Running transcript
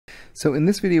So in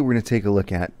this video, we're going to take a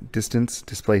look at distance,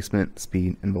 displacement,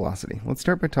 speed, and velocity. Let's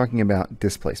start by talking about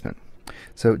displacement.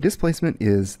 So displacement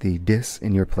is the dis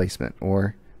in your placement,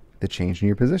 or the change in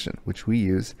your position, which we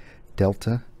use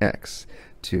delta x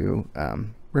to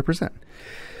represent.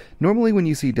 Normally when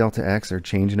you see delta x or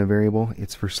change in a variable,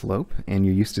 it's for slope, and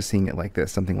you're used to seeing it like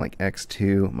this, something like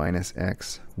x2 minus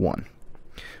x1.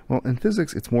 Well, in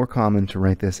physics, it's more common to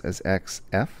write this as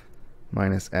xf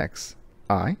minus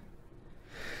xi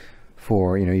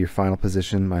for your final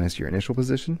position minus your initial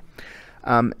position.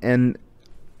 And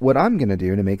what I'm going to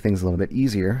do to make things a little bit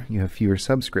easier, you have fewer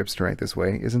subscripts to write this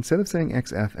way, is instead of saying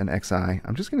xf and xi,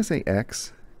 I'm just going to say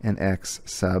x and x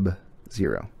sub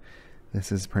 0.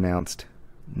 This is pronounced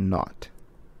not.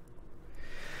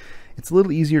 It's a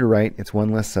little easier to write, it's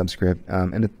one less subscript,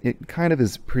 and it kind of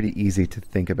is pretty easy to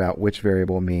think about which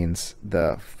variable means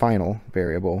the final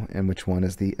variable and which one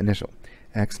is the initial.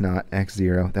 X naught,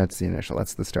 x0, that's the initial,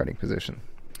 that's the starting position.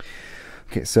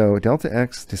 Okay, so delta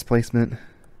x displacement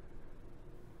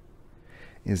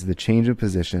is the change of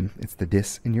position. It's the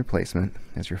dis in your placement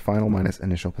as your final minus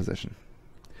initial position.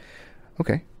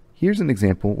 Okay, here's an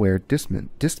example where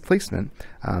displacement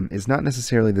is not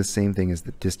necessarily the same thing as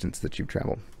the distance that you've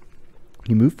traveled.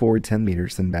 You move forward 10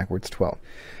 meters, then backwards 12.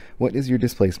 What is your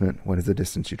displacement? What is the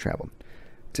distance you traveled?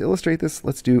 To illustrate this,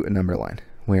 let's do a number line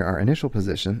where our initial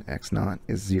position, x naught,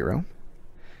 is 0.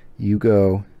 You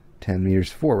go 10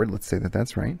 meters forward, let's say that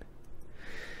that's right,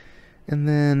 and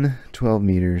then 12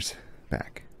 meters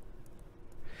back.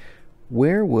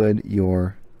 Where would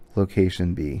your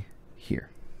location be here?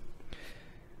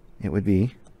 It would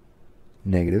be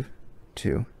negative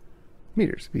 2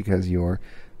 meters because you're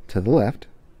to the left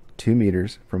 2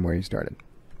 meters from where you started.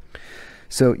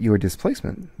 So your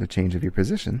displacement, the change of your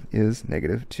position, is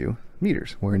negative 2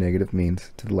 meters, where negative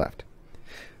means to the left.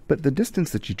 But the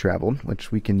distance that you traveled,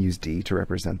 which we can use d to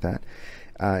represent that,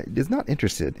 is not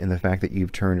interested in the fact that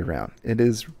you've turned around. It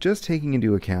is just taking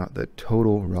into account the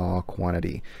total raw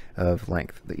quantity of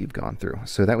length that you've gone through.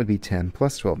 So that would be 10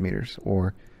 plus 12 meters,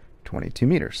 or 22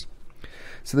 meters.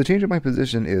 So the change of my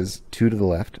position is 2 to the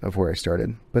left of where I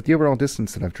started, but the overall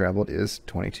distance that I've traveled is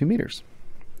 22 meters.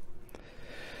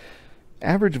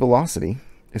 Average velocity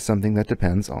is something that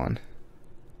depends on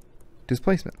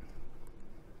displacement.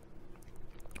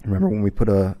 Remember, when we put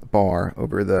a bar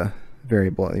over the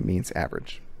variable, it means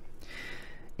average.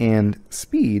 And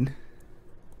speed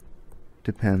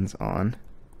depends on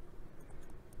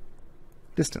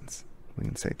distance. We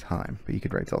can say time, but you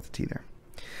could write delta t there.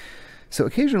 So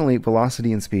occasionally,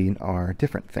 velocity and speed are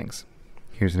different things.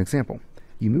 Here's an example.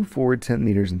 You move forward 10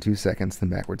 meters in 2 seconds, then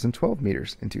backwards in 12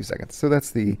 meters in 2 seconds. So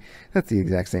that's the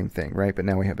exact same thing, right? But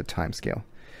now we have a time scale.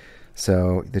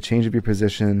 So the change of your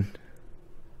position,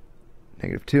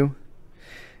 negative 2.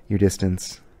 Your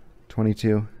distance,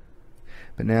 22.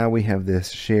 But now we have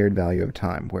this shared value of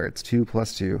time, where it's 2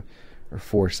 plus 2, or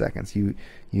 4 seconds. You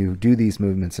do these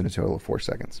movements in a total of 4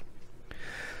 seconds.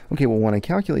 Okay, well, when I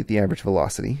calculate the average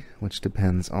velocity, which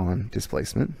depends on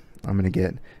displacement, I'm going to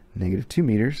get negative 2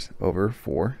 meters over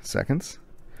 4 seconds,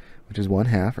 which is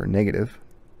 1/2, or negative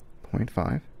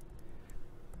 0.5.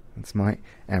 That's my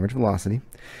average velocity.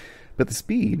 But the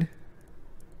speed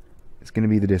is going to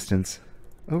be the distance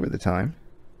over the time.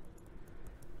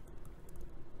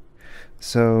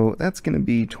 So that's going to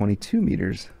be 22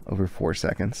 meters over 4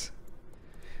 seconds,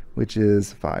 which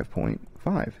is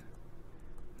 5.5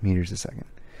 meters a second.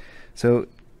 So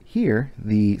here,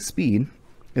 the speed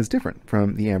is different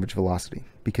from the average velocity,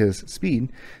 because speed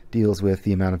deals with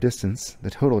the amount of distance, the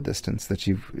total distance that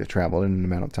you've traveled in an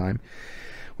amount of time,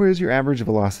 whereas your average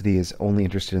velocity is only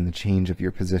interested in the change of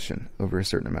your position over a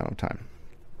certain amount of time.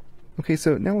 Okay,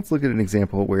 so now let's look at an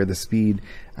example where the speed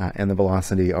and the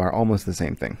velocity are almost the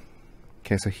same thing.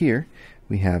 Okay, so here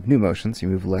we have new motions. You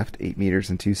move left 8 meters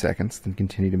in 2 seconds, then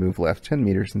continue to move left 10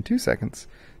 meters in 2 seconds.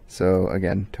 So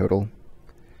again, total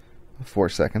 4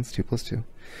 seconds, 2 plus 2.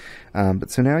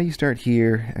 But so now you start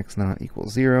here, x naught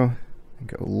equals 0, and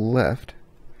go left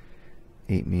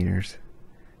 8 meters,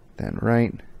 then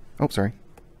right. Oh, sorry.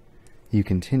 You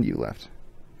continue left.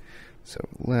 So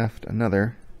left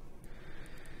another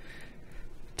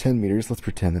 10 meters. Let's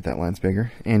pretend that that line's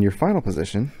bigger. And your final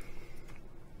position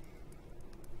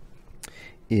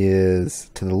is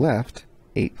to the left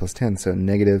 8 plus 10, so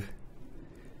negative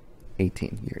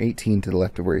 18. You're 18 to the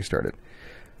left of where you started.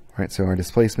 All right, so our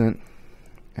displacement,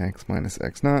 x minus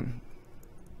x naught,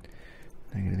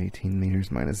 negative 18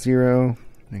 meters minus 0,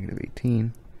 negative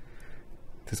 18.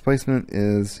 Displacement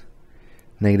is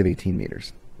negative 18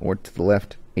 meters, or to the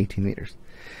left 18 meters.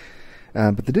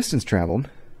 But the distance traveled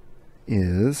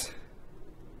is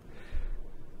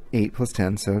 8 plus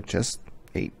 10, so just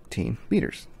 18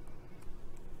 meters.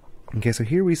 Okay, so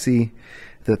here we see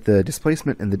that the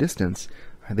displacement and the distance,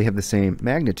 they have the same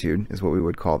magnitude, is what we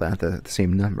would call that, the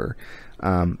same number.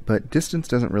 But distance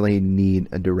doesn't really need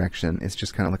a direction. It's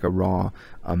just kind of like a raw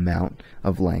amount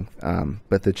of length.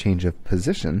 But the change of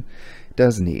position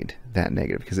does need that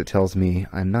negative, because it tells me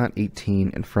I'm not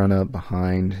 18 in front of,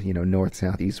 behind, north,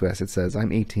 south, east, west. It says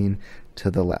I'm 18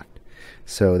 to the left.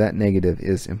 So that negative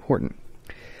is important.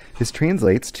 This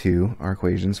translates to our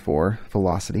equations for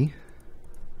velocity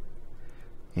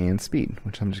and speed,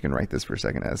 which I'm just going to write this for a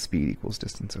second as speed equals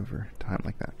distance over time,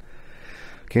 like that.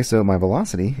 Okay, so my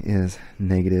velocity is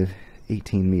negative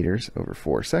 18 meters over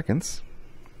 4 seconds,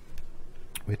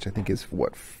 which I think is,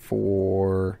 what,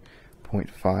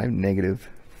 4.5, negative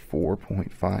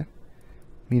 4.5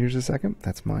 meters a second.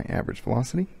 That's my average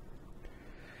velocity.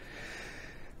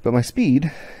 But my speed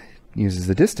uses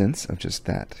the distance of just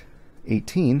that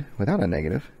 18 without a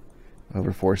negative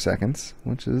over 4 seconds,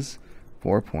 which is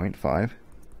 4.5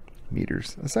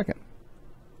 meters a second.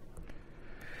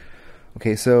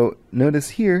 Okay, so notice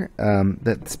here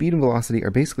that speed and velocity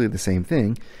are basically the same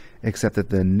thing, except that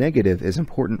the negative is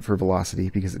important for velocity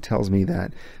because it tells me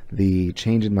that the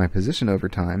change in my position over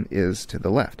time is to the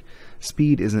left.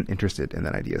 Speed isn't interested in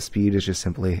that idea. Speed is just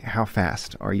simply how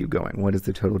fast are you going? What is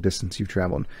the total distance you've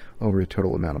traveled over a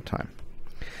total amount of time?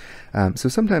 So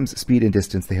sometimes speed and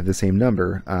distance, they have the same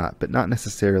number, but not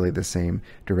necessarily the same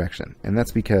direction. And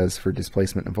that's because for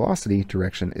displacement and velocity,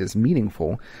 direction is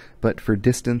meaningful, but for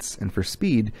distance and for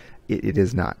speed, it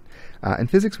is not. In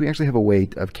physics, we actually have a way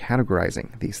of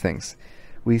categorizing these things.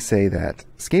 We say that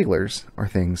scalars are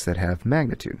things that have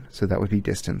magnitude, so that would be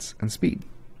distance and speed.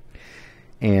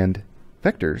 And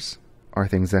vectors are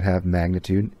things that have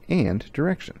magnitude and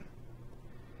direction.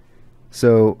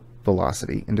 So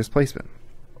velocity and displacement.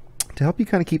 To help you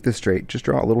kind of keep this straight, just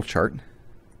draw a little chart.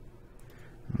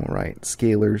 We'll write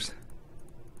scalars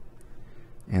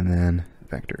and then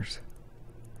vectors.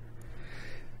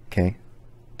 Okay,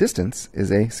 distance is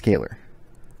a scalar.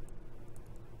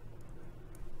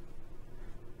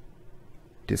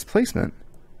 Displacement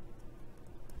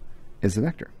is a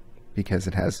vector because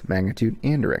it has magnitude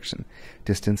and direction.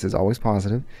 Distance is always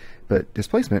positive, but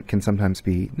displacement can sometimes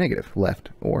be negative, left,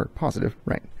 or positive,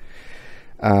 right.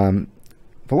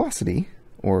 Velocity,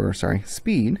 or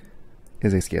speed,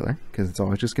 is a scalar because it's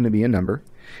always just going to be a number,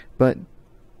 but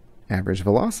average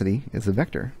velocity is a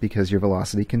vector because your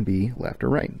velocity can be left or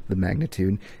right. The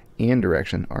magnitude and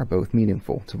direction are both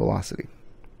meaningful to velocity.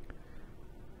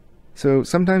 So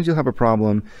sometimes you'll have a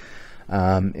problem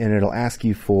and it'll ask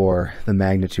you for the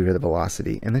magnitude of the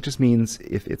velocity, and that just means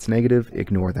if it's negative,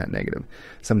 ignore that negative.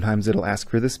 Sometimes it'll ask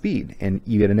for the speed, and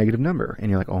you get a negative number, and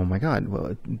you're like, oh my god,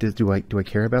 well, do I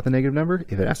care about the negative number?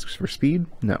 If it asks for speed,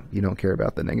 no, you don't care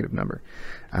about the negative number.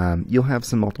 You'll have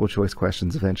some multiple choice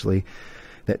questions eventually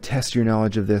that test your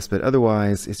knowledge of this, but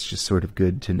otherwise it's just sort of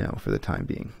good to know for the time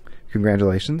being.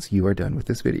 Congratulations, you are done with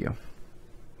this video.